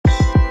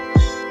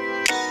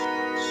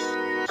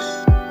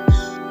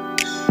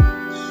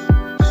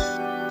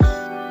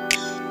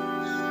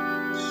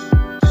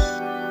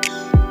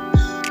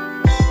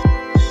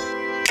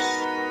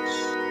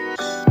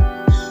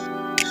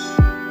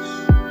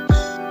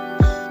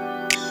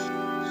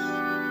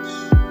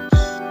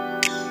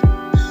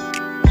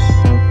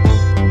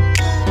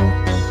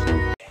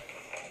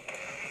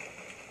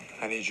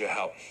need your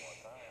help.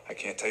 I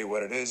can't tell you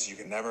what it is. You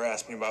can never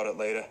ask me about it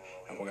later,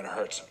 and we're going to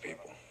hurt some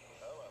people.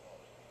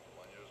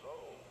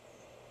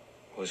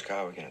 Whose car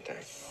are we going to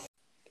take?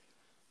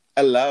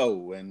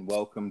 Hello, and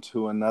welcome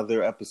to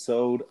another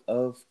episode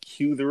of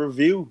Cue the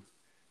Review.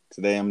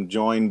 Today I'm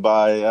joined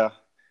by a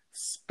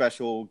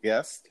special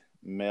guest,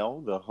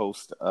 Mel, the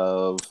host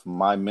of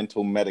My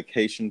Mental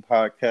Medication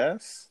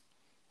podcast.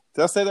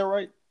 Did I say that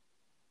right?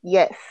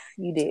 Yes,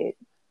 you did.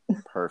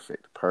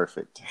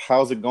 Perfect.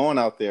 How's it going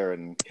out there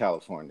in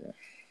California?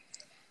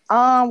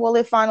 Well,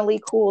 it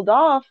finally cooled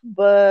off,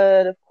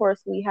 but of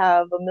course we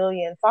have a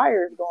million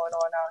fires going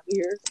on out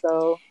here,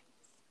 so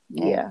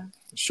yeah.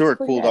 Sure, it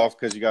cooled off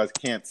because you guys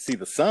can't see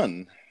the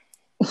sun.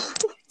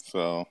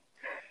 So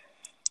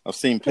I've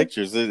seen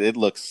pictures. It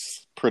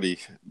looks pretty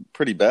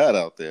bad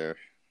out there.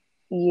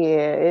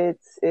 Yeah,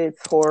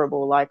 it's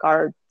horrible. Like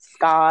our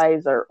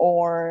skies are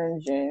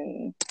orange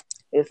and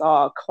it's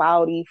all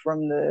cloudy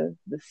from the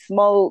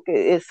smoke.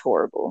 It's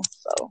horrible.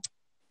 So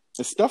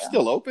is stuff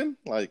still open?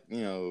 Like,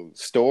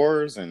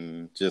 stores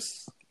and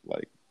just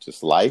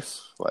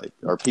life? Like,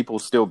 are people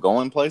still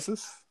going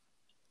places?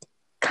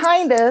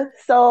 Kinda.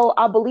 So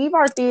I believe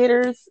our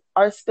theaters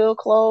are still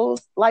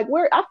closed. I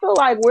feel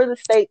like we're the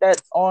state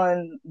that's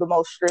on the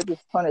most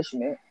strictest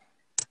punishment.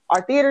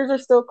 Our theaters are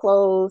still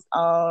closed.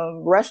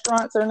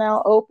 Restaurants are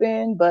now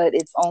open, but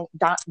it's on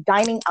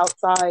dining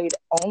outside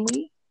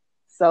only.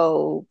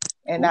 So,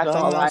 and that's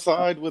all.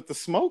 Outside with the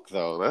smoke,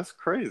 though. That's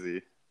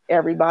crazy.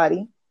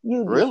 Everybody,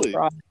 you really?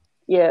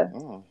 Yeah.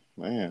 Oh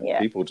man, yeah.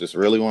 People just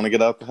really want to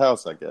get out the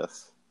house, I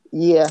guess.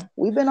 Yeah,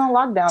 we've been on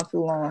lockdown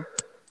too long.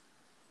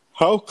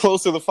 How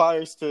close are the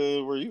fires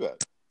to where you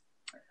at?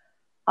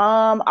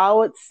 I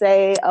would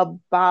say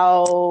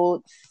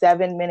about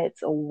 7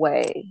 minutes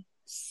away.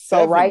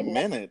 7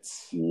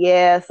 minutes?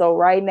 Yeah, so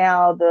right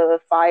now the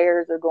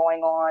fires are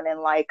going on in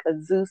like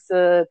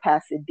Azusa,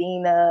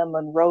 Pasadena,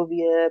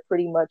 Monrovia,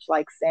 pretty much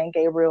like San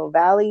Gabriel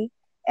Valley.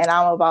 And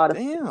I'm about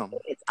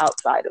it's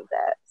outside of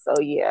that. So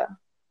yeah.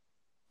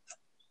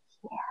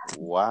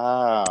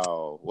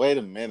 Wow. Wait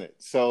a minute.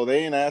 So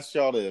they ain't asked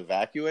y'all to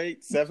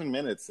evacuate? 7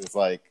 minutes is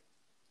like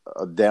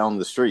down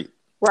the street.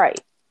 Right.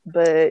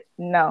 But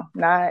no,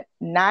 not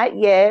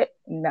yet.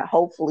 No,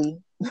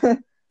 hopefully.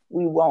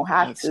 We won't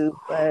have to,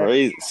 but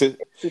crazy. It's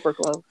super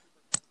close.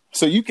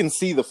 So you can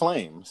see the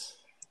flames?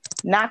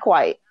 Not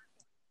quite.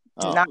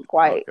 Not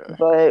quite, okay.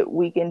 But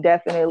we can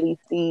definitely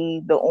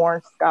see the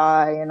orange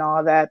sky and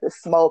all that, the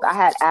smoke. I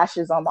had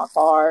ashes on my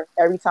car.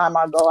 Every time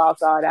I go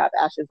outside, I have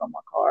ashes on my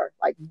car,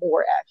 like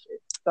more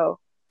ashes. So,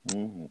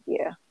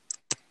 yeah.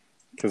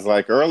 Because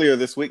like earlier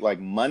this week, like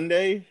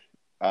Monday,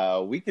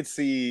 we could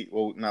see,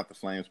 well, not the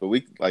flames, but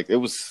it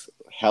was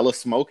hella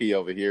smoky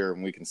over here,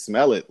 and we can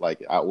smell it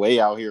like way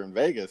out here in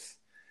Vegas.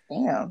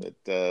 Damn.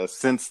 But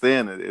since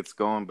then, it's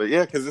gone. But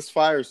yeah, because this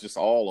fire is just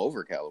all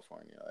over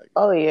California. Like,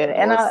 oh yeah,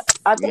 and I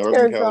think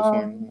there's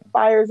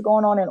fires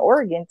going on in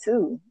Oregon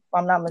too, if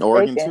I'm not mistaken.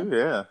 Oregon too,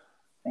 yeah.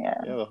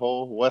 Yeah, the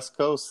whole West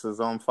Coast is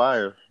on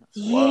fire.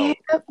 Yeah,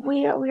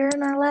 we're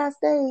in our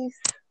last days.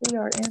 We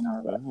are in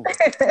our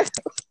last days.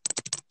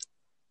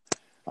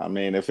 I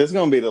mean, if it's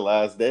gonna be the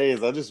last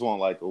days, I just want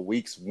like a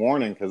week's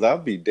warning, because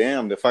I'd be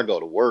damned if I go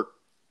to work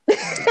the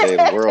day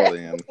of the world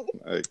end.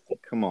 Like,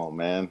 come on,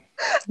 man.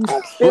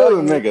 Let a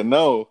nigga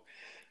know,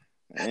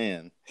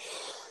 man.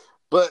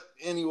 But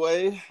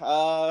anyway,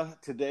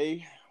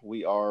 today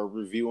we are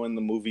reviewing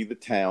the movie The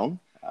Town.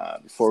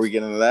 Before we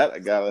get into that, I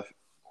got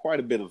quite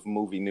a bit of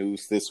movie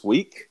news this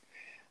week,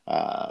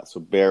 so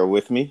bear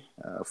with me.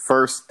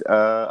 First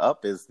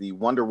up is the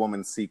Wonder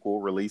Woman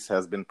sequel release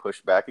has been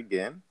pushed back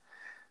again.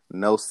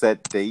 No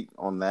set date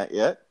on that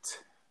yet.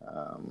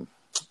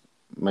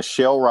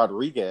 Michelle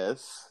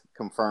Rodriguez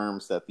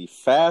confirms that the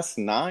Fast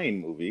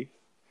 9 movie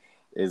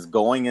is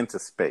going into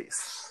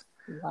space.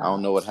 Wow. I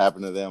don't know what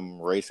happened to them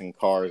racing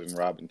cars and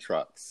robbing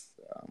trucks.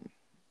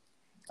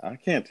 I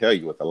can't tell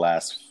you what the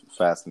last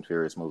Fast and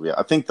Furious movie.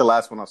 I think the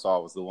last one I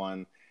saw was the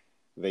one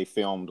they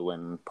filmed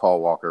when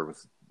Paul Walker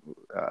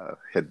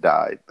had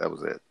died. That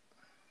was it.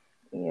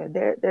 Yeah,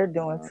 they're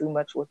doing too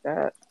much with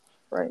that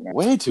right now.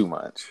 Way too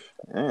much.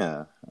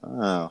 Yeah.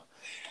 Oh.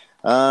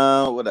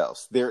 What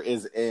else? There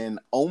is an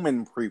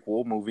Omen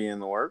prequel movie in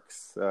the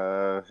works.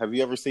 Have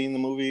you ever seen the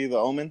movie The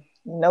Omen?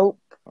 Nope.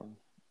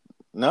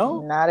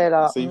 No? Not at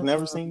all. So you've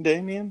never seen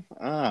Damien?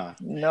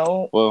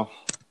 No. Well,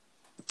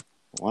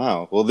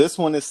 wow. Well, this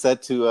one is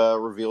set to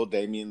reveal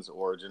Damien's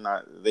origin.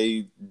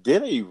 They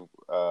did a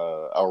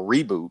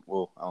reboot.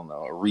 Well, I don't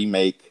know, a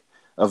remake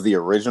of the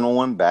original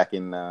one back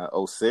in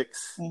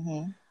 2006.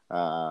 Mm-hmm.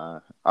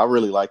 I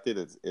really liked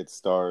it. It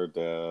starred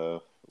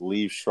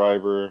Liev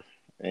Schreiber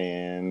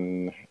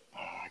and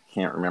I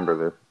can't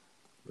remember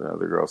the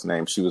other girl's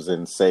name. She was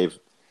in Save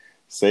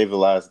the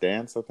Last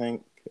Dance, I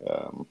think,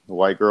 the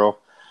white girl.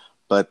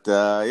 But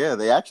yeah,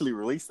 they actually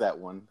released that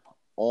one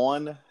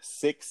on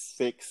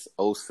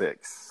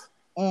 6/6/06.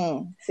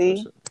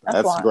 See,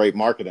 that's great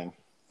marketing.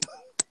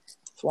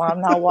 That's why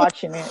I'm not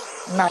watching it.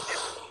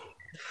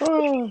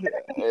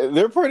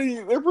 They're pretty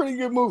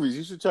good movies.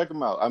 You should check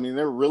them out. I mean,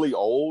 they're really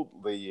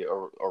old, the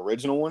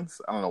original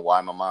ones. I don't know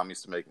why my mom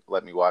used to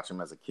let me watch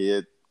them as a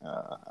kid.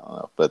 I don't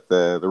know, but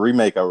the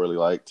remake I really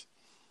liked.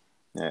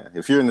 Yeah,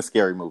 if you're into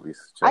scary movies,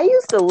 I check them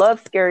used to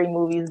love scary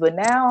movies, but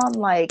now I'm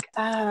like,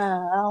 I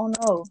don't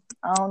know.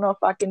 I don't know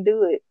if I can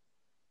do it.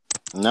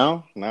 out.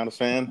 No, not a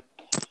fan.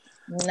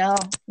 No,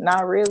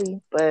 not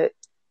really. But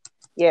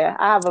yeah,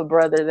 I have a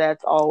brother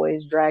that's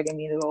always dragging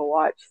me to go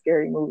watch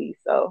scary movies,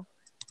 so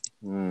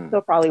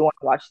he'll probably want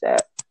to watch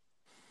that.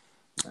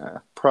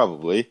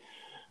 Probably.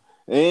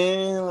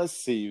 And let's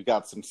see, you've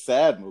got some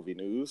sad movie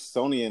news.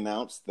 Sony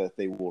announced that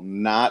they will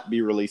not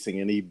be releasing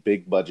any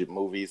big budget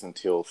movies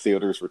until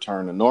theaters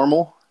return to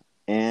normal.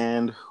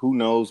 And who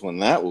knows when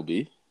that will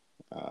be.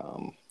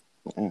 Um,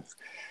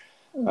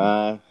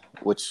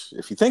 which,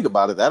 if you think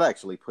about it, that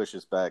actually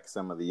pushes back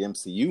some of the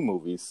MCU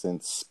movies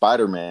since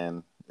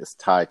Spider-Man is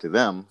tied to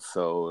them.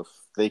 So if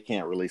they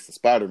can't release the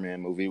Spider-Man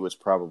movie, which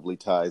probably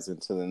ties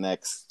into the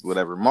next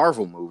whatever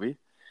Marvel movie,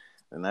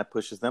 then that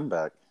pushes them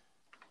back.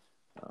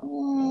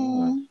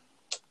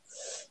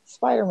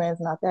 Spider-Man's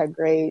not that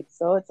great,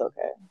 so it's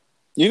okay.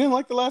 You didn't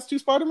like the last two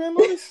Spider-Man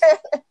movies?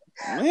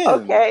 Man,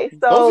 okay, so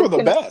those were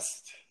the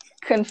best.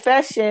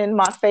 Confession,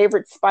 my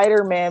favorite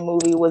Spider-Man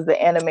movie was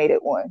the animated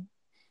one.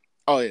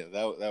 Oh yeah,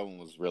 that one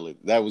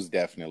was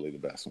definitely the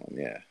best one.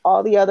 Yeah.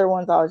 All the other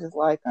ones, I was just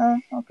like,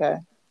 okay.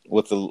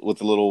 With the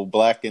little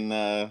black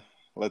and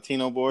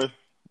Latino boy.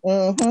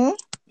 Mm-hmm.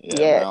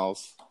 Yeah.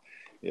 Miles.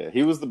 Yeah,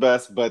 he was the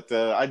best. But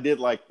I did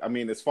like. I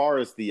mean, as far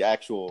as the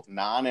actual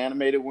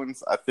non-animated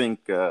ones, I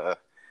think the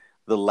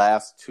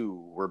last two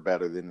were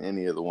better than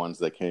any of the ones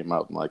that came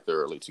out in like the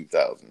early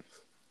 2000s.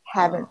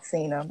 Haven't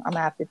seen them. I'm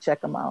gonna have to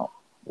check them out.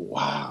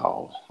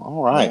 Wow.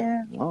 All right.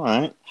 Yeah. All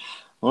right.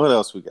 What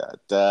else we got?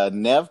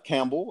 Neve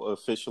Campbell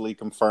officially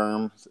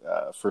confirmed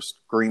for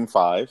Scream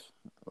 5,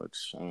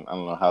 which I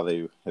don't know how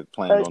they had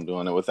planned on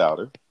doing it without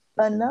her.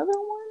 Another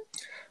one?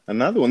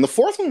 Another one. The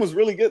fourth one was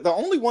really good. The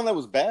only one that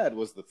was bad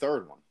was the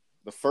third one.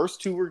 The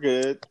first two were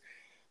good.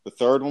 The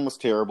third one was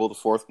terrible. The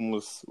fourth one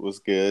was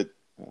good.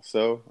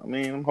 So, I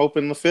mean, I'm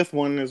hoping the fifth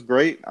one is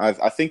great.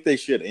 I think they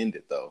should end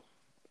it, though.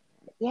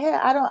 Yeah,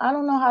 I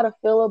don't know how to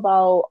feel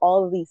about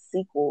all of these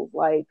sequels.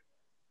 Like,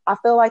 I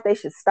feel like they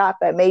should stop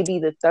at maybe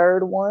the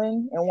third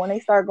one, and when they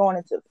start going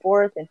into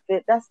fourth and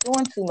fifth, that's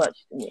doing too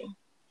much to me.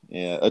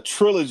 Yeah, a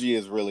trilogy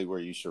is really where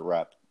you should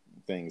wrap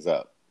things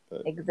up.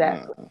 But,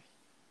 exactly.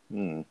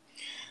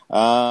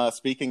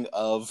 Speaking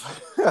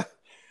of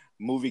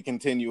movie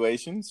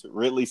continuations,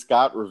 Ridley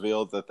Scott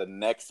revealed that the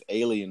next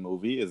Alien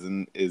movie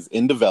is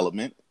in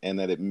development, and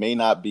that it may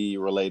not be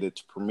related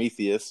to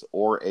Prometheus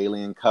or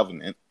Alien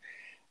Covenant.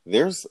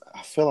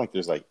 I feel like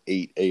there's like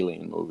 8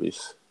 Alien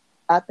movies.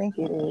 I think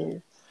it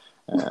is.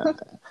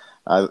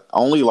 I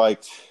only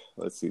liked,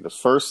 let's see, the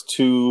first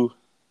 2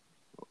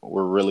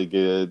 were really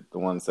good. The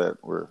ones that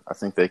I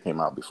think they came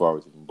out before I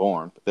was even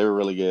born, but they were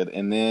really good.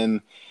 And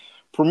then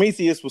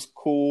Prometheus was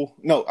cool.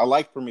 No, I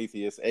liked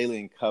Prometheus.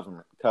 Alien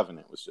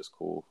Covenant was just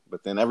cool.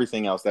 But then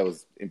everything else that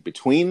was in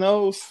between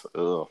those,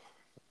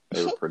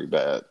 they were pretty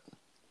bad.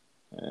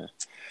 Yeah.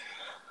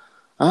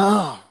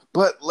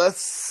 But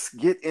let's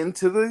get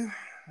into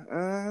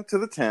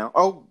the town.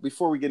 Oh,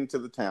 before we get into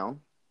the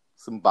town,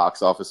 some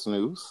box office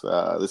news.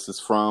 This is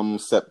from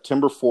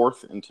September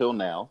 4th until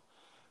now.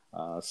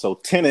 So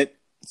Tenet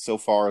so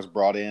far has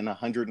brought in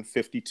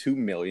 $152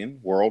 million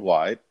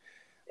worldwide.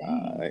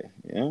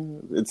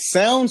 It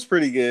sounds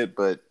pretty good,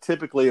 but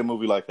typically a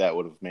movie like that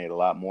would have made a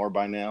lot more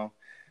by now.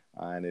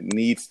 And it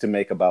needs to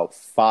make about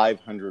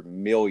 $500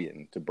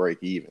 million to break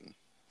even.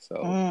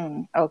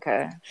 So,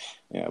 okay.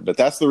 Yeah, but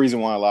that's the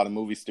reason why a lot of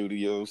movie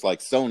studios like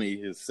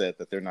Sony has said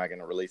that they're not going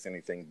to release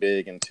anything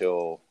big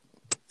until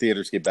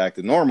theaters get back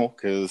to normal,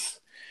 because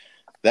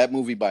that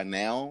movie by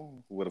now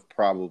would have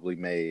probably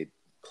made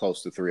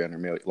close to 300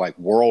 million, like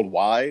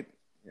worldwide.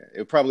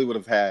 It probably would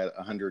have had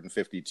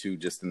 152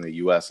 just in the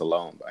U.S.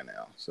 alone by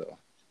now. So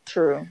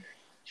true.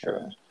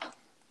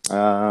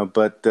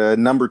 But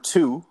number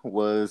 2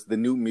 was The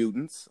New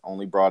Mutants,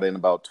 only brought in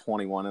about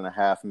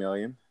 21.5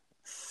 million,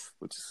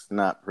 which is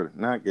not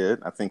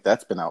good. I think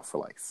that's been out for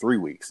like 3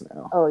 weeks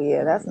now. Oh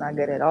yeah, that's not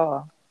good at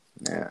all.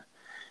 Yeah.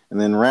 And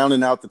then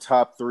rounding out the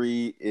top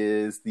 3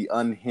 is the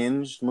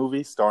Unhinged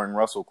movie starring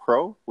Russell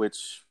Crowe,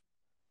 which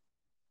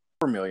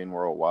 4 million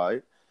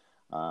worldwide.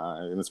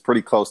 And it's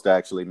pretty close to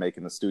actually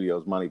making the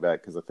studio's money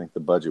back, because I think the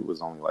budget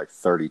was only like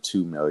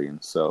 32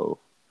 million. So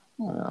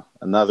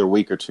another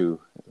week or two,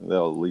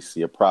 they'll at least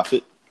see a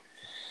profit.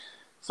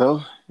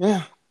 So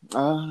yeah,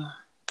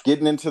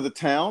 getting into the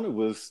town. It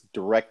was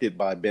directed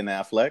by Ben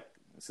Affleck.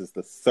 This is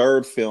the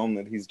 3rd film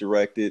that he's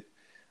directed,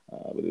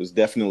 but it was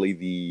definitely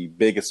the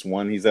biggest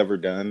one he's ever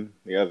done.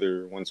 The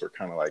other ones were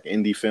kind of like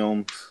indie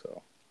films.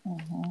 So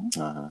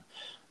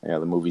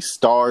the movie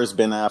stars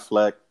Ben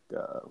Affleck,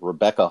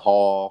 Rebecca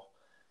Hall,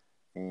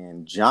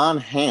 and John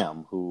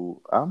Hamm,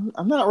 who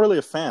I'm not really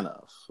a fan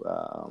of.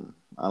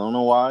 I don't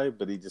know why,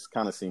 but he just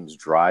kind of seems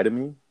dry to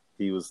me.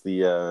 He was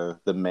the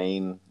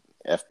main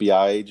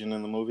FBI agent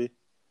in the movie.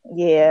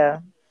 Yeah.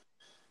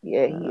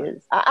 Yeah, he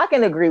is. I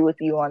can agree with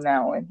you on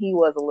that one. He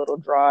was a little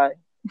dry.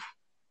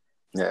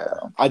 Yeah,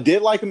 So. I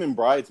did like him in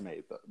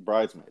Bridesmaids,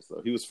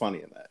 though. He was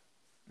funny in that.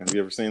 Have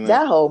you ever seen that?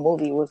 That whole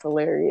movie was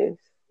hilarious.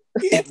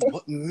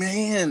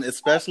 Man,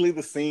 especially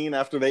the scene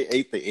after they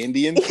ate the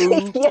Indian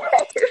food.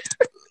 Yes.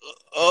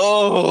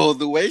 Oh,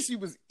 the way she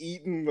was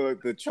eating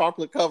the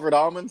chocolate covered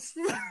almonds.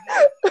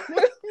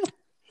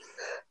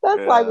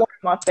 That's like one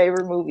of my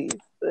favorite movies.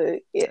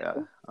 But yeah.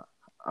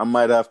 I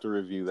might have to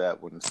review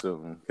that one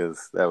soon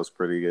because that was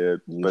pretty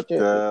good. Let's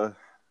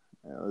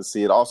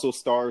see. It also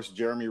stars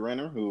Jeremy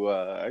Renner, who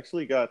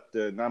actually got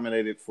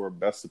nominated for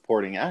Best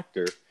Supporting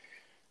Actor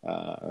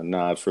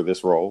nod for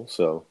this role.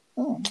 So,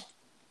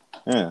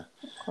 yeah.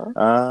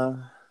 Okay.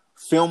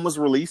 Film was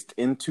released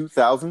in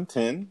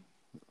 2010,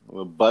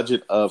 with a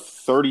budget of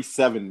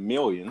 $37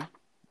 million,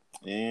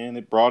 and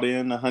it brought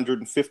in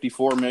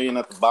 $154 million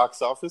at the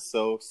box office.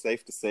 So,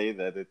 safe to say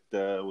that it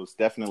was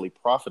definitely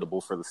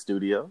profitable for the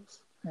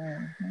studios.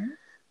 Mm-hmm.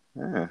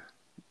 Yeah.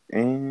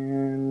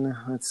 And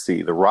let's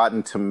see, the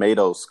Rotten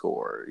Tomatoes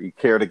score. You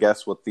care to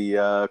guess what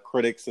the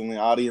critics and the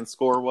audience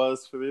score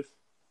was for this?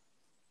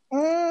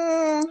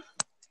 I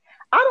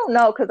don't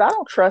know, because I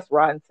don't trust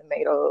Rotten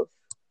Tomatoes.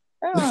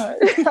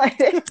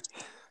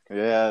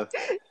 Yeah.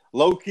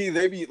 Low key,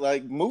 they be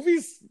like,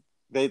 movies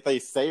they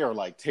say are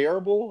like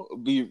terrible,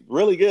 be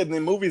really good. And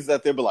then movies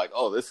that they'll be like,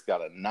 oh, this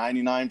got a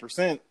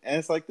 99%. And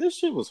it's like, this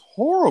shit was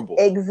horrible.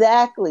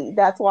 Exactly.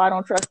 That's why I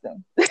don't trust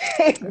them.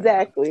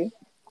 Exactly.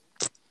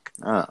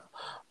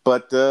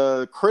 But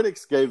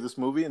critics gave this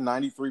movie a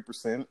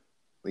 93%.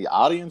 The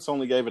audience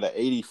only gave it an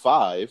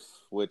 85%,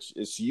 which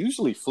is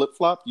usually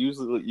flip-flop.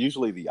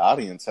 Usually the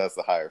audience has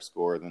the higher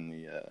score than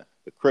the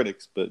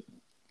critics. But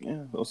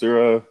yeah, those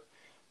are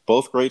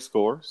both great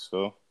scores.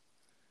 So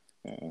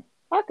yeah.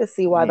 I could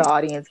see why the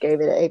audience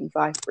gave it an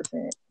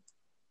 85%.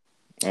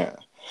 Yeah.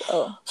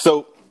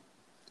 So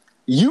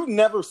you'd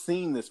never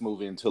seen this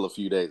movie until a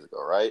few days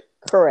ago, right?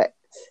 Correct.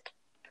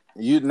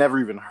 You'd never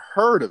even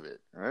heard of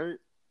it, right?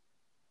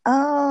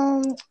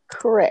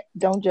 Correct.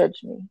 Don't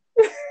judge me.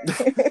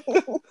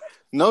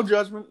 No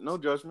judgment.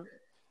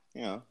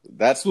 You know,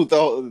 that's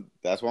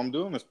why I'm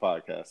doing this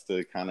podcast,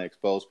 to kind of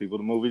expose people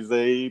to movies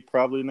they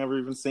probably never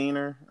even seen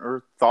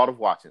or thought of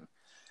watching.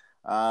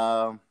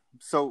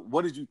 So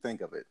what did you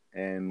think of it,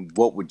 and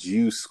what would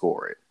you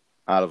score it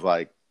out of,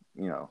 5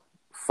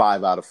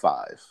 out of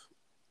 5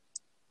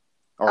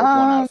 or 1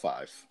 out of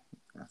 5?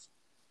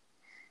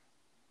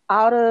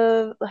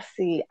 Let's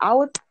see, I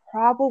would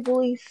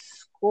probably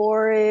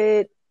score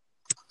it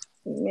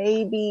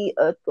maybe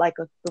a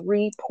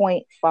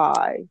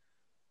 3.5.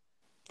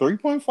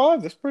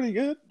 3.5? That's pretty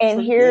good.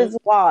 And here's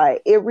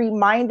why. It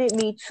reminded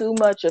me too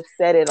much of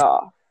Set It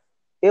Off.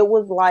 It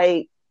was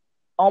like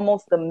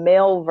almost the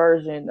male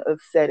version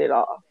of Set It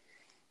Off.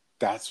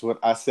 That's what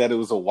I said. It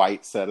was a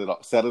white Set It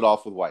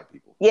Off with white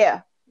people.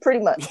 Yeah, pretty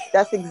much.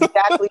 That's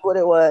exactly what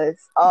it was.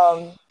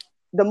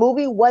 The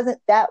movie wasn't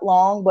that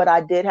long, but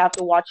I did have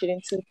to watch it in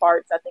 2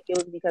 parts. I think it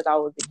was because I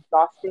was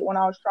exhausted when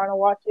I was trying to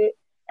watch it,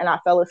 and I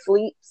fell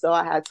asleep, so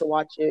I had to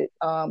watch it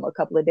a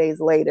couple of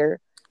days later.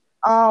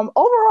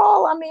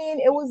 Overall, I mean,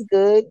 it was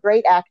good,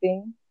 great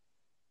acting,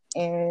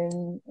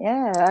 and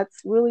yeah,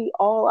 that's really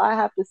all I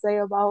have to say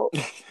about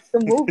the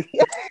movie.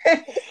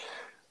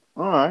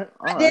 All right.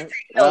 I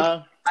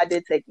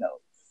did take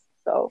notes.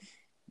 So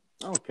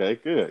okay,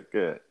 good.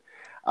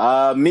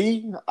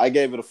 Me, I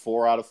gave it a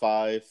 4 out of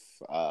 5.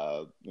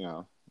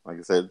 Like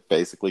I said,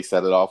 basically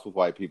Set It Off with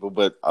white people,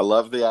 but I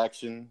love the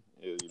action.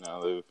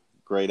 The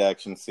great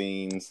action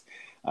scenes.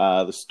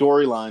 The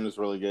storyline was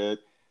really good.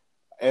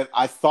 And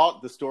I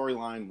thought the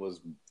storyline was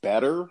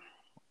better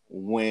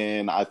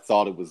when I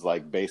thought it was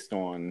based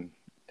on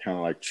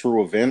kind of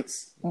true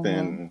events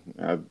than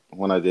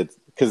when I did.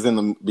 Because in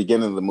the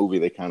beginning of the movie,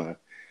 they kind of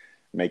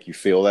make you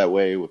feel that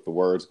way with the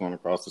words going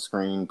across the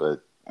screen.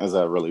 But as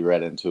I really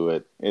read into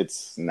it,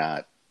 it's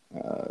not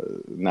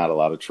a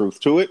lot of truth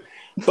to it.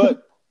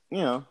 But,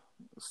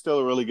 still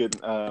a really good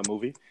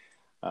movie.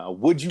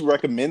 Would you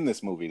recommend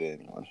this movie to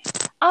anyone?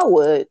 I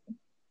would.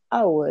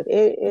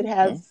 It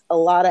has a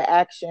lot of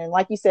action.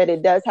 Like you said,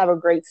 it does have a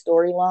great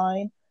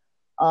storyline.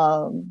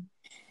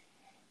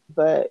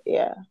 But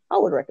yeah, I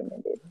would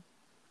recommend it.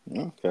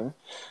 Okay.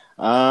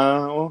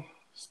 Well,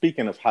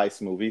 speaking of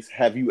heist movies,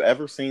 have you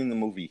ever seen the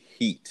movie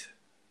Heat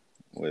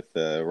with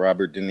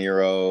Robert De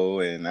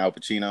Niro and Al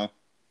Pacino?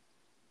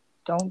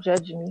 Don't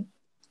judge me.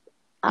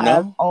 No?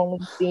 I've only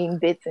seen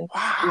bits and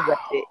pieces of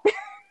it.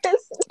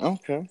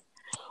 Okay.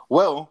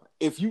 Well,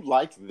 if you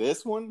liked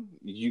this one,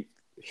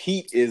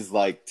 Heat is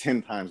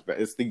 10 times better.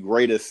 It's the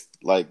greatest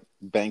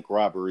bank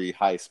robbery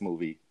heist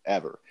movie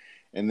ever.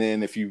 And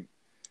then if you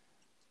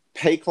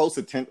pay close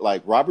attention,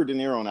 Robert De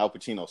Niro and Al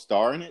Pacino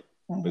star in it,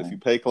 but if you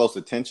pay close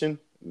attention,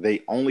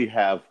 they only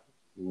have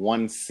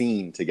one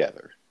scene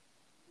together.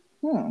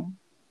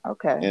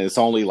 Okay. And it's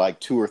only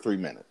 2 or 3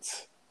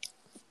 minutes.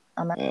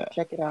 I'm gonna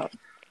check it out.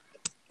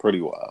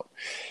 Pretty wild.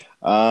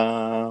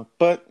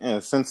 But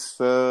since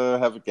I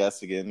have a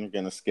guest again, we're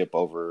gonna skip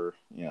over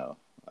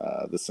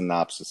the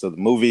synopsis of the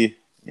movie.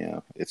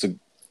 It's a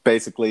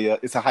basically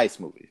it's a heist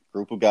movie.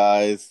 Group of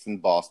guys in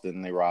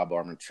Boston. They rob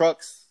armored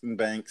trucks and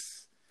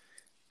banks.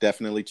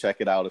 Definitely check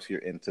it out if you're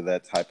into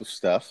that type of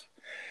stuff.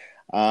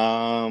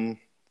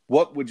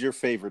 What would your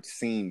favorite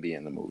scene be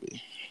in the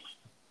movie?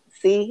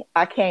 See,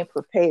 I came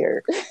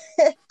prepared.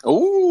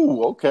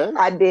 Oh, okay.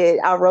 I did.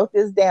 I wrote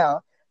this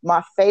down.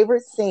 My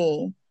favorite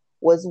scene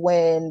was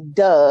when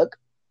Doug,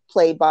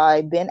 played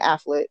by Ben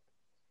Affleck,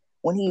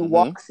 when he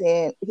walks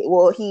in.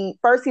 Well, he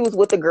was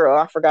with the girl.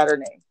 I forgot her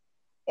name,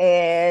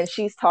 and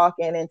she's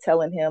talking and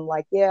telling him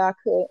like, "Yeah,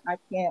 I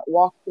can't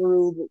walk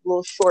through the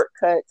little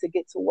shortcut to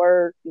get to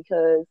work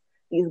because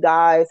these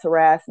guys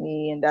harass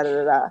me and da da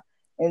da da."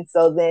 And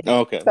so then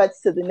it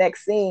cuts to the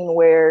next scene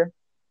where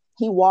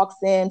he walks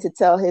in to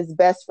tell his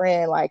best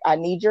friend, like, I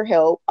need your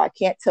help. I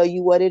can't tell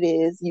you what it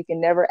is. You can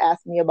never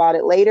ask me about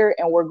it later,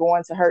 and we're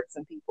going to hurt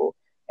some people.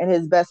 And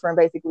his best friend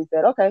basically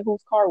said, okay,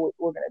 whose car we're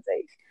going to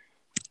take.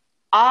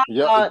 I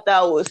thought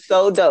that was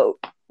so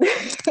dope.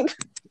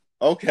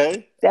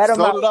 Okay. That so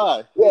amount, did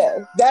I.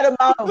 Yeah. That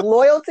amount of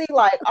loyalty,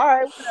 like, all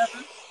right,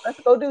 whatever. Let's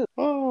go do it.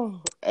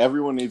 Oh,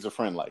 everyone needs a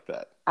friend like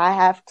that. I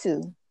have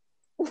to.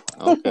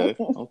 Okay.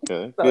 So,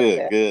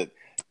 Good.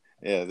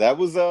 Yeah, that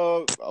was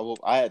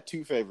I had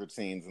two favorite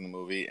scenes in the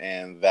movie,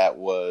 and that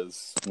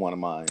was one of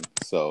mine.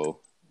 So,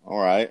 all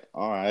right.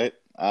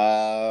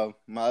 My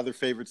other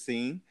favorite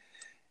scene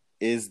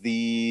is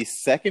the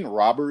second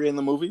robbery in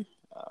the movie,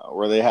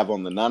 where they have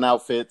on the nun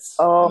outfits.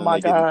 Oh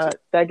my God,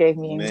 that gave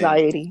me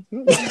anxiety.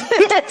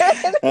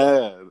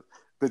 The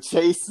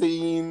chase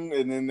scene,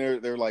 and then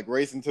they're like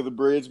racing to the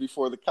bridge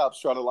before the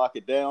cops try to lock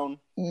it down.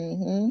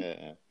 Mm-hmm.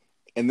 Yeah,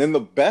 and then the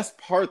best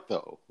part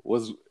though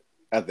was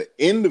at the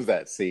end of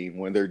that scene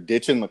when they're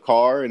ditching the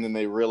car and then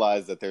they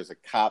realize that there's a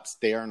cop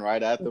staring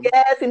right at them.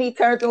 Yes, and he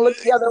turns and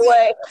looks the other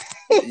way.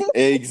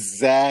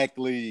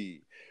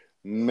 Exactly.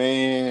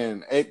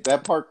 Man,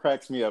 that part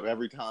cracks me up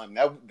every time.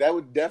 That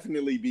would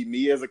definitely be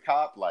me as a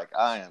cop. Like,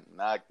 I am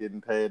not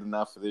getting paid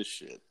enough for this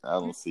shit. I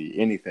don't see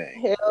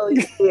anything. Hell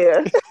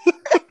yeah.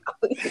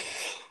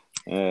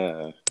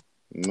 Yeah,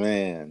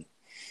 man.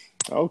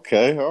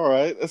 Okay, all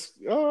right. That's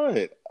all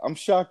right. I'm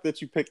shocked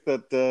that you picked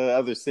that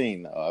other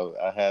scene, though.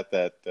 I had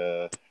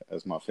that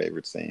as my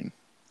favorite scene.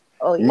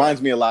 Oh, yeah.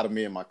 Reminds me a lot of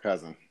me and my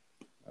cousin.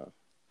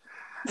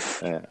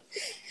 Yeah.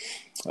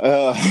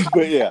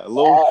 But yeah, a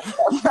little.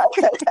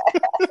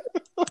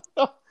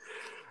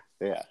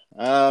 Yeah.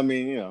 I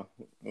mean, you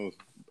know,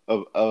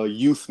 a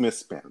youth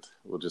misspent.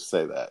 We'll just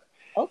say that.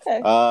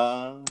 Okay.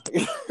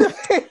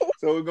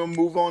 So we're gonna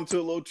move on to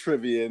a little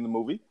trivia in the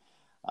movie.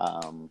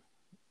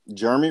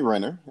 Jeremy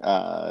Renner,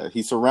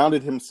 he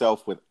surrounded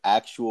himself with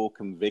actual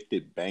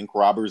convicted bank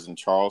robbers in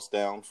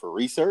Charlestown for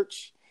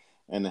research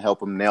and to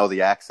help him nail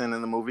the accent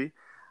in the movie,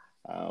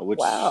 which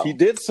he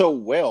did so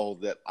well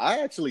that I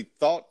actually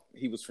thought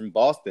he was from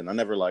Boston. I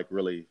never I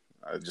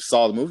just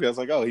saw the movie. I was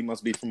like, oh, he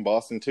must be from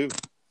Boston too.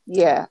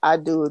 Yeah, I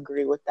do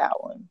agree with that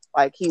one.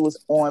 Like, he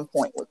was on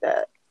point with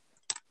that.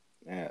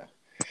 Yeah.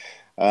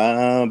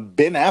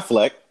 Ben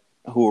Affleck,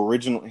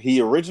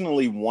 he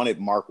originally wanted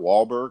Mark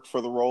Wahlberg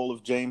for the role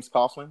of James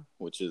Coughlin,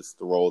 which is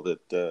the role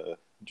that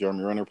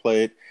Jeremy Renner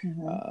played.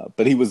 Mm-hmm.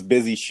 But he was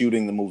busy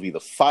shooting the movie The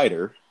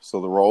Fighter,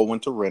 so the role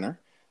went to Renner,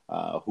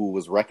 who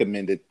was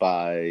recommended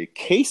by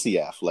Casey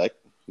Affleck,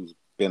 who's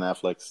Ben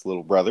Affleck's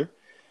little brother.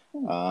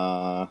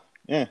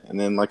 Yeah, and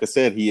then, like I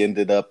said, he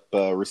ended up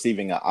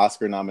receiving an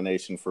Oscar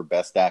nomination for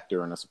Best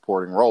Actor in a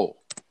Supporting Role.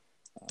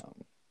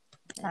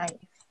 Nice.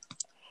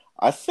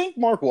 I think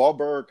Mark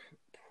Wahlberg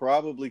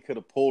probably could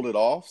have pulled it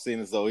off,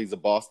 seeing as though he's a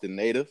Boston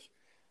native.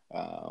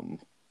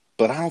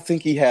 But I don't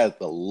think he had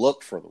the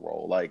look for the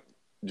role. Like,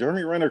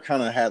 Jeremy Renner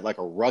kind of had like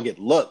a rugged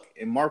look,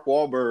 and Mark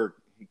Wahlberg,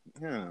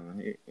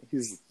 he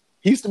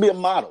used to be a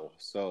model.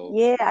 So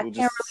yeah, I can't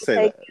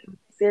really take him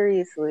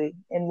seriously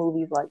in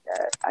movies like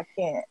that. I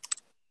can't.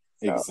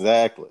 So.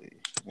 Exactly.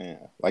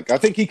 Yeah, like I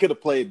think he could have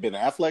played Ben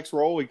Affleck's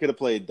role. He could have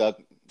played Doug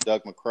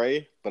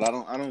McRae, but I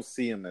don't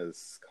see him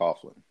as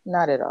Coughlin.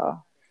 Not at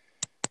all.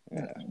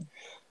 Yeah.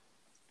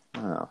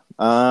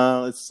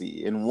 Let's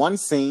see. In one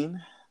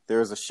scene,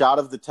 there's a shot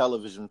of the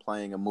television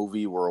playing a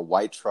movie where a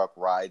white truck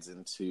rides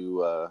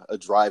into a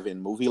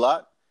drive-in movie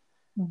lot,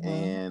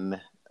 and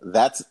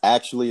that's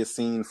actually a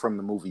scene from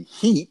the movie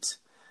Heat,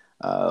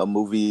 a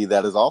movie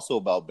that is also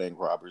about bank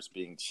robbers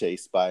being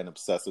chased by an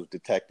obsessive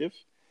detective.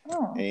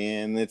 Oh.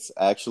 And it's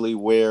actually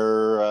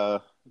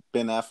where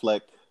Ben Affleck,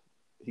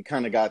 he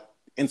kind of got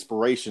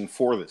inspiration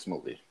for this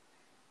movie.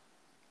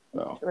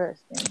 So,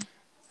 interesting.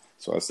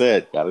 So I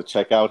said, got to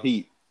check out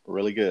Heat.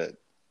 Really good.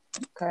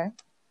 Okay.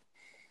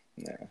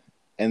 Yeah.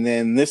 And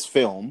then this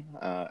film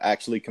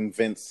actually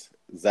convinced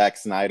Zack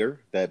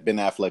Snyder that Ben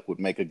Affleck would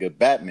make a good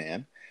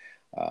Batman.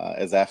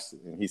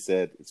 He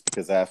said it's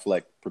because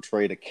Affleck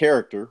portrayed a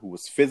character who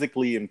was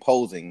physically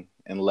imposing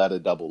and led a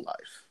double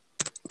life.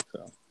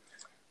 So.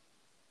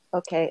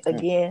 Okay,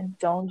 again,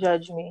 don't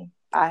judge me.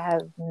 I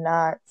have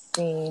not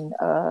seen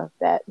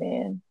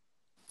Batman.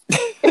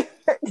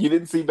 You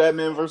didn't see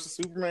Batman versus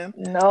Superman?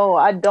 No,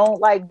 I don't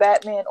like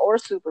Batman or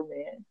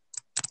Superman.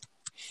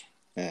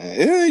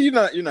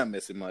 You're not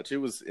missing much. It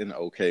was an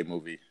okay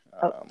movie.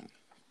 Oh,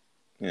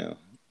 You know,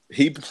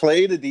 he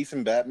played a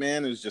decent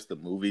Batman. It was just the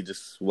movie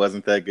just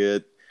wasn't that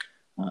good.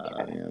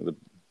 okay.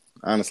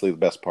 Honestly, the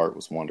best part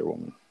was Wonder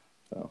Woman.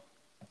 So,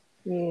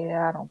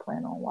 Yeah, I don't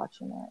plan on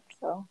watching that.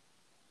 So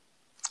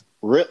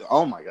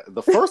oh my god,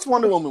 the first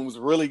Wonder Woman was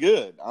really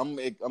good. I'm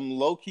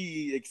low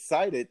key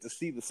excited to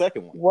see the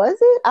second one. was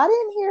it? I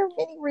didn't hear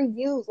many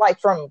reviews like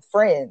from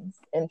friends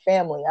and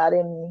family. I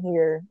didn't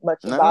hear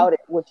much No, about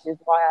it, which is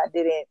why I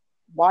didn't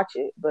watch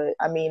it. But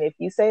I mean, if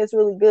you say it's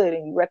really good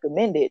and you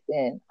recommend it,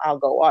 then I'll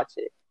go watch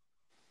it.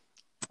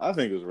 I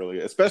think it was really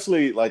good.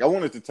 Especially like I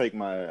wanted to take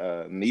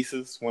my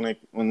nieces when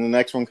the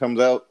next one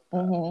comes out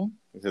Mm-hmm.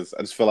 because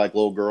I just feel like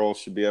little girls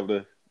should be able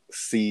to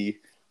see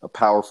a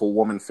powerful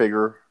woman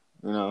figure,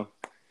 you know,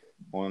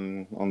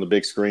 on the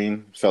big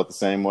screen. Felt the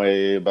same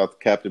way about the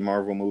Captain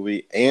Marvel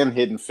movie and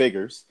Hidden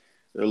Figures.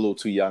 They're a little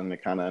too young to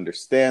kind of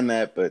understand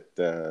that, but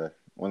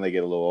when they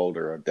get a little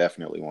older, I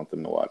definitely want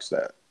them to watch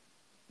that.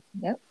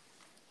 Yep.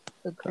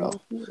 Agree So.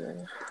 with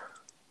you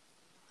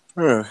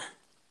there.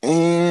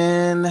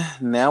 And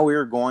now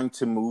we're going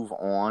to move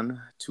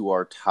on to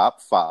our top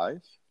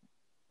 5.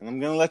 And I'm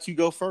going to let you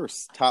go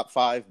first. Top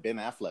 5 Ben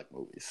Affleck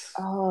movies.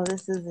 Oh,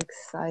 this is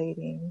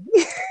exciting.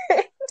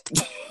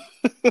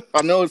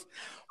 I know it's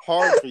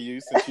hard for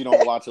you since you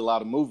don't watch a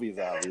lot of movies,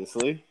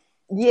 obviously.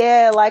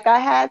 Yeah, like I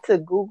had to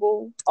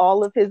Google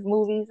all of his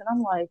movies, and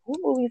I'm like, what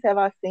movies have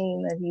I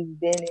seen that he's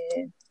been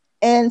in?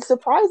 And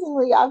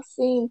surprisingly, I've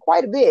seen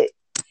quite a bit.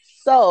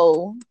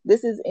 So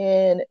this is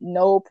in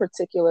no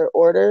particular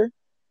order,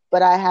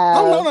 but I Oh,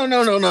 have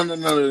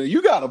no.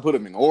 You got to put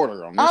them in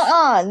order on this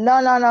shit.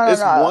 no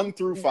It's no 1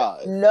 through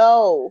 5.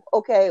 no.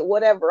 Okay,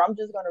 whatever. I'm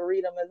just gonna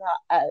read them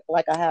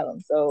like I have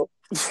them, so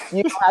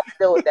you don't have to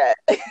deal with that.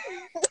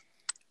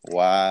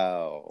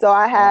 Wow. So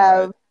I All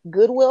have right.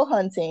 Good Will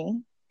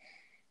Hunting.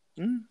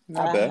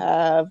 Not I bad.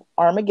 have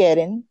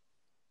Armageddon.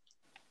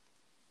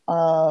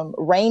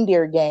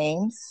 Reindeer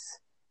Games,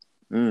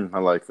 I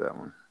like that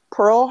one.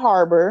 Pearl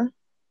Harbor,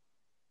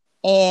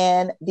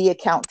 and The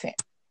Accountant.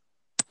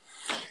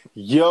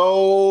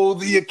 Yo,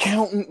 The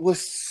Accountant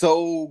was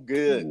so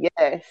good.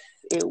 Yes,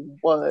 it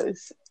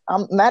was.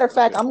 Matter of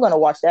fact, Okay. I'm going to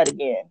watch that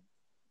again.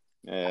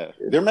 Yeah.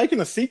 They're making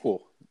a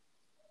sequel.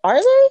 Are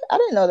they? I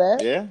didn't know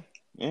that. Yeah.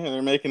 Yeah,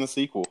 they're making a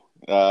sequel.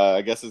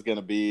 I guess it's going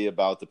to be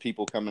about the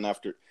people coming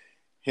after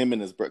him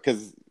and his brother.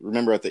 Because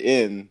remember at the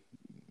end,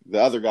 the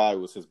other guy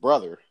was his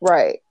brother.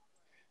 Right.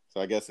 So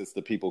I guess it's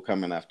the people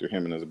coming after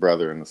him and his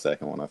brother in the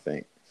second one, I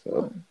think.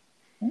 So,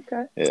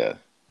 Okay. yeah.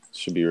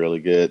 Should be really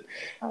good.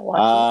 I'll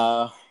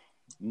watch it.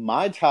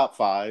 My top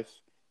 5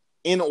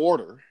 in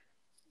order.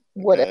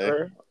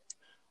 Whatever. Okay,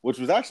 which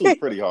was actually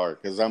pretty hard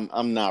because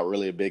I'm not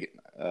really a big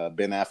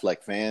Ben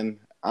Affleck fan.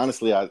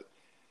 Honestly, I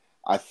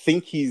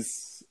think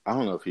I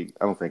don't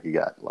think he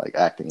got like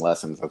acting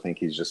lessons. I think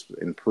he's just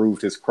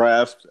improved his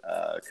craft.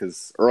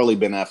 Because early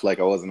Ben Affleck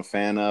I wasn't a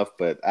fan of,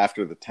 but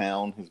after The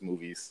Town, his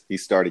movies he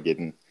started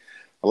getting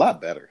a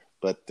lot better.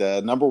 But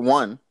number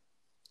 1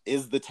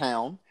 is The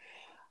Town.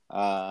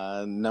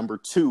 Number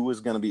 2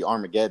 is going to be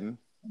Armageddon,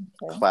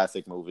 Okay.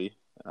 classic movie.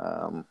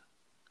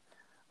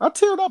 I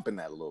teared up in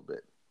that a little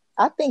bit.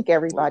 I think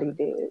everybody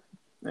did.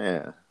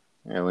 Yeah.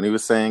 Yeah, when he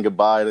was saying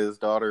goodbye to his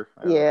daughter.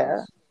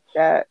 Yeah.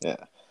 That.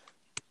 Yeah.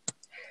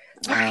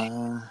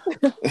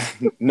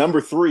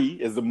 Number 3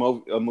 is a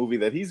movie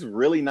that he's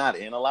really not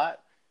in a lot.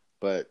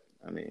 But,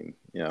 I mean,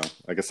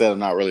 like I said, I'm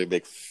not really a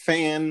big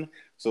fan,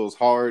 so it's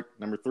hard.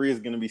 Number 3 is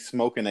going to be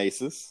Smoking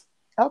Aces.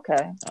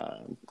 Okay.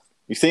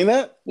 You seen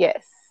that?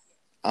 Yes.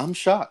 I'm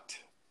shocked.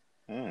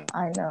 Yeah.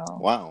 I know.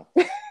 Wow.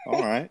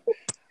 All right.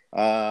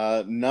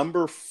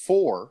 Number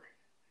 4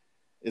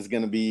 is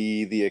going to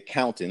be The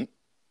Accountant.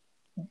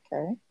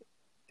 Okay.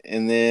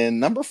 And then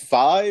number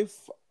 5,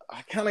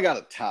 I kind of got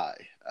a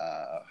tie.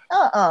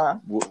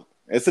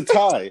 It's a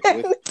tie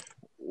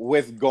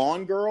with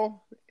Gone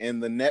Girl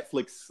and the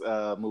Netflix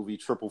movie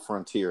Triple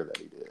Frontier that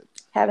he did.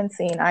 Haven't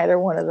seen either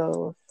one of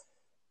those.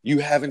 You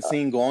haven't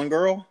seen Gone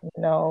Girl?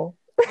 No.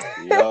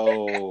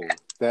 Yo,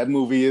 that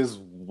movie is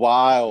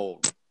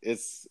wild.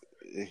 It's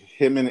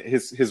him and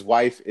his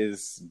wife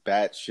is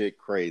batshit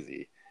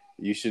crazy.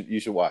 You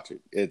should watch it.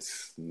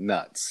 It's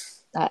nuts.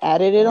 I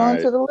added it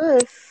onto the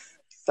list.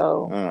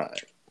 So.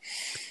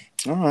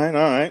 All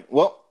right.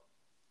 Well,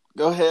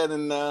 go ahead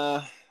and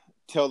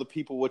tell the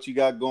people what you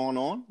got going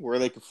on, where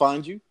they can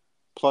find you,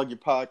 plug your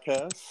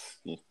podcast,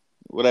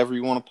 whatever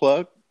you want to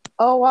plug.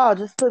 Oh, wow.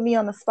 Just put me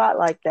on the spot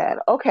like that.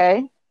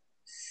 Okay.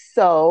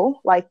 So,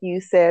 like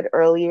you said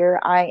earlier,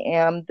 I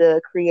am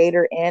the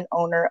creator and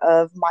owner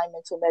of My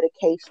Mental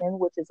Medication,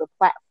 which is a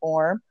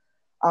platform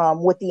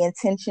with the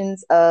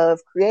intentions of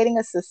creating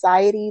a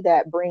society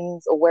that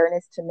brings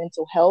awareness to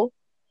mental health.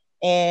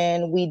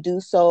 And we do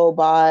so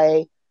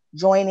by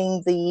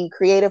joining the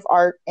creative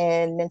art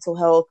and mental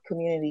health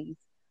communities.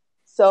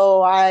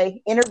 So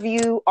I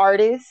interview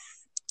artists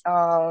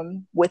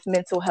with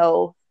mental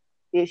health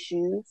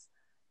issues,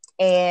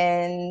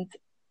 and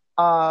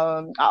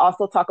I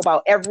also talk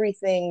about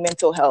everything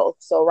mental health.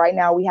 So right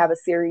now we have a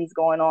series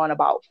going on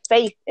about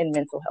faith in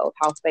mental health,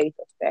 how faith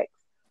affects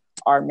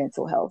our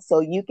mental health. So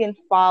you can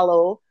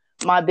follow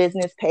my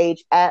business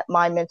page at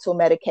My Mental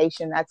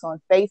Medication. That's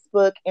on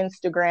Facebook,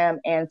 Instagram,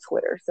 and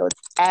Twitter. So it's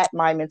at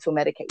My Mental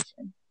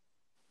Medication.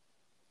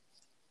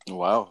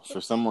 Wow.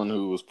 For someone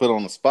who was put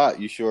on the spot,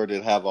 you sure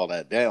did have all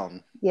that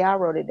down. Yeah, I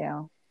wrote it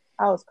down.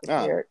 I was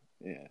prepared.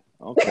 Yeah.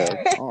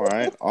 Okay. All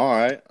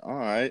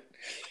right.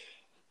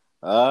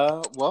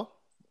 Well,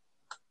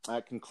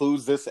 that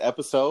concludes this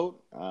episode.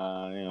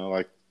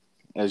 Like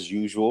as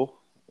usual,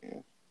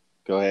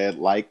 go ahead,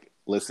 like,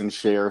 listen,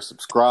 share,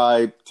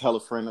 subscribe, tell a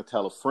friend to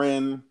tell a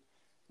friend.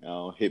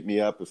 Hit me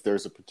up if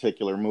there's a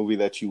particular movie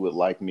that you would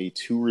like me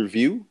to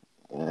review.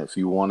 If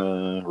you want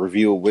to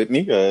review it with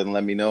me, go ahead and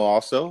let me know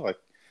also. Like,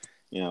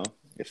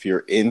 if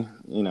you're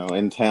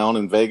in town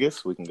in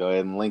Vegas, we can go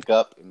ahead and link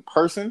up in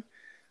person.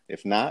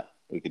 If not,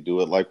 we could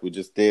do it like we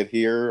just did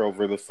here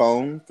over the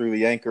phone through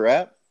the Anchor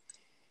app.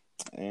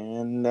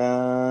 And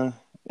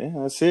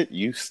that's it.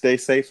 You stay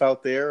safe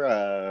out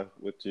there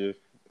with your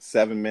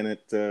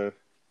 7-minute,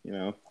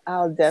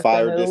 I'll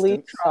fire definitely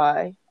distance.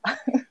 try.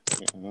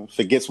 If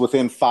it gets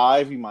within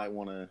 5, you might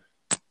want to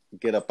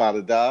get up out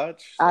of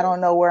Dodge. So. I don't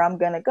know where I'm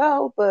going to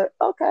go, but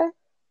okay.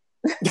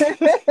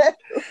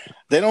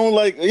 They don't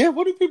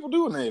what do people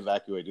do when they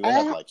evacuate? Do they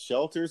have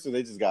shelters, or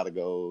they just got to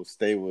go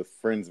stay with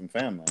friends and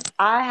family?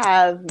 I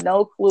have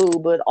no clue,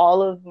 but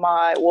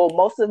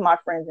most of my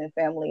friends and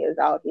family is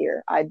out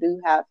here. I do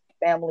have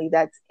family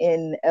that's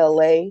in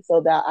LA,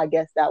 so that I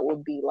guess that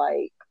would be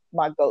like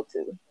my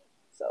go-to.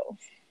 So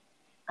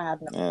I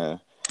have no. Yeah.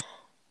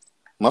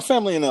 My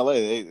family in LA,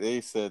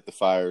 they said the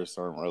fires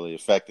aren't really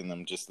affecting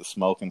them, just the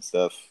smoke and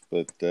stuff,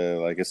 but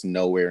it's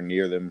nowhere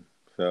near them.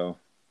 So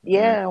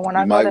yeah, when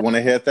I might want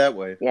to head that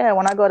way. Yeah,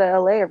 when I go to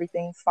LA,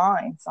 everything's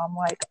fine. So I'm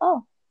like,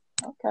 oh,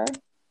 okay,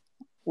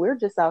 we're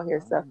just out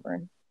here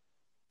suffering.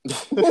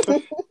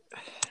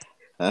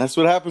 That's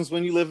what happens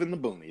when you live in the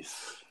boonies.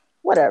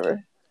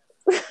 Whatever.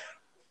 All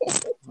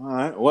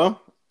right.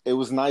 Well, it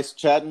was nice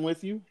chatting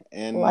with you,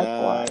 and we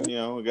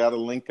got to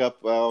link up.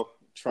 I'll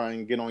try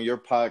and get on your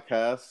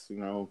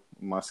podcast.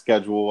 My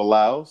schedule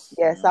allows.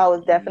 Yes, I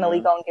was definitely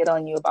gonna get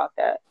on you about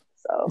that.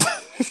 So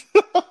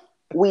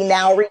we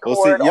now record.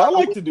 Well, see, y'all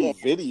like to do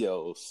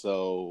videos,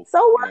 so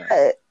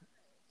what?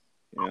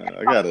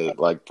 I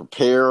gotta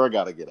prepare. I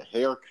gotta get a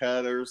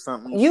haircut or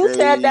something. You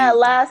said that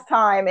last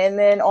time, and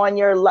then on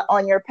your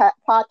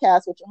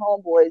podcast with your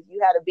homeboys,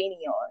 you had a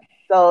beanie on.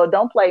 So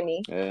don't play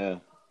me. Yeah.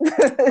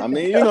 I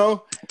mean, you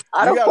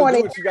gotta do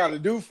what you gotta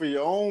do for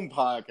your own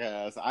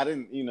podcast. I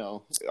didn't,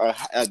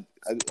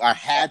 I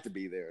had to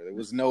be there. There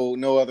was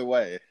no other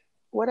way.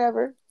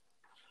 Whatever.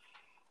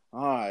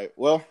 All right.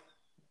 Well,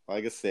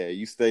 like I said,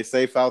 you stay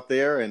safe out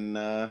there, and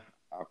I'll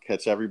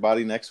catch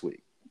everybody next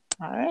week.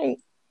 All right.